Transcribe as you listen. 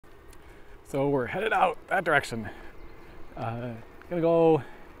So we're headed out that direction. Gonna go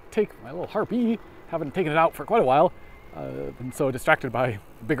take my little Harp-E. Haven't taken it out for quite a while. Been so distracted by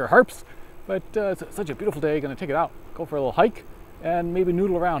bigger harps, but it's such a beautiful day. Gonna take it out, go for a little hike, and maybe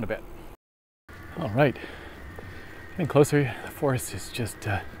noodle around a bit. All right, getting closer. The forest is just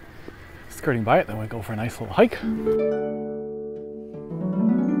skirting by it. Then we go for a nice little hike.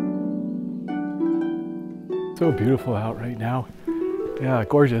 So beautiful out right now. Yeah,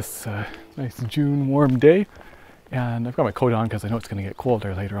 gorgeous, nice June warm day. And I've got my coat on because I know it's going to get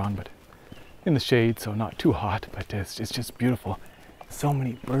colder later on, but in the shade, so not too hot, but it's just beautiful. So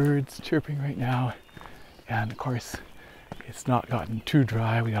many birds chirping right now. And of course, it's not gotten too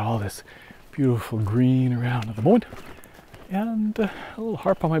dry. We got all this beautiful green around at the moment. And a little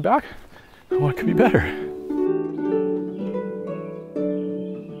harp on my back. What could be better?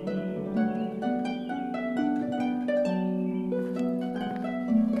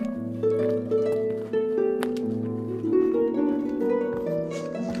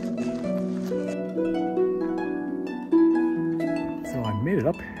 So I made it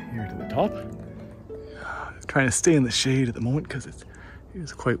up here to the top. Trying to stay in the shade at the moment because it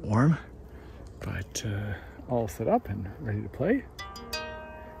is quite warm, but all set up and ready to play.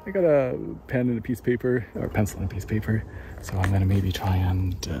 I got a pen and a piece of paper, or pencil and a piece of paper, so I'm gonna maybe try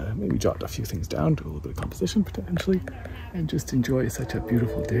and maybe jot a few things down, do a little bit of composition potentially, and just enjoy such a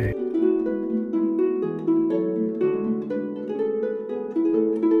beautiful day.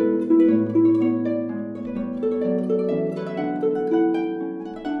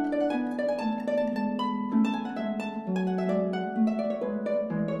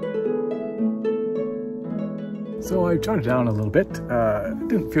 So I jotted down a little bit.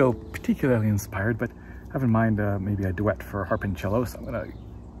 Didn't feel particularly inspired, but have in mind maybe a duet for harp and cello. So I'm gonna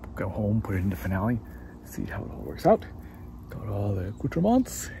go home, put it into finale, see how it all works out. Got all the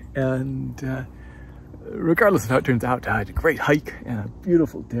accoutrements, and regardless of how it turns out, I had a great hike and a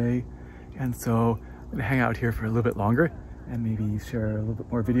beautiful day. And so I'm gonna hang out here for a little bit longer and maybe share a little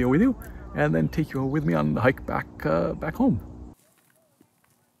bit more video with you, and then take you with me on the hike back home.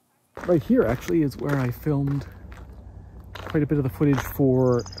 Right here actually is where I filmed quite a bit of the footage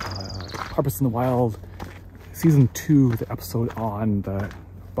for Harpist in the Wild Season 2, the episode on the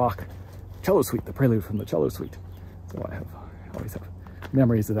Bach cello suite, the prelude from the cello suite. So I always have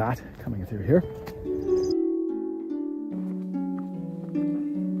memories of that coming through here.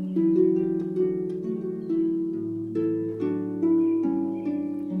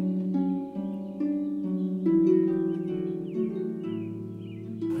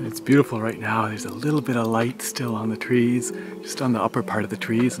 It's beautiful right now. There's a little bit of light still on the trees, just on the upper part of the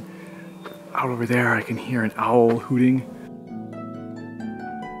trees. Out over there I can hear an owl hooting.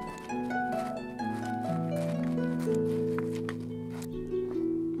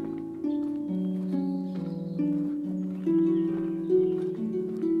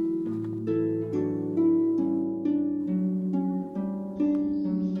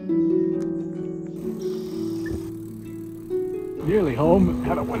 Nearly home,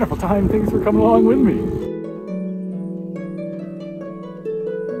 had a wonderful time. Thanks for coming along with me.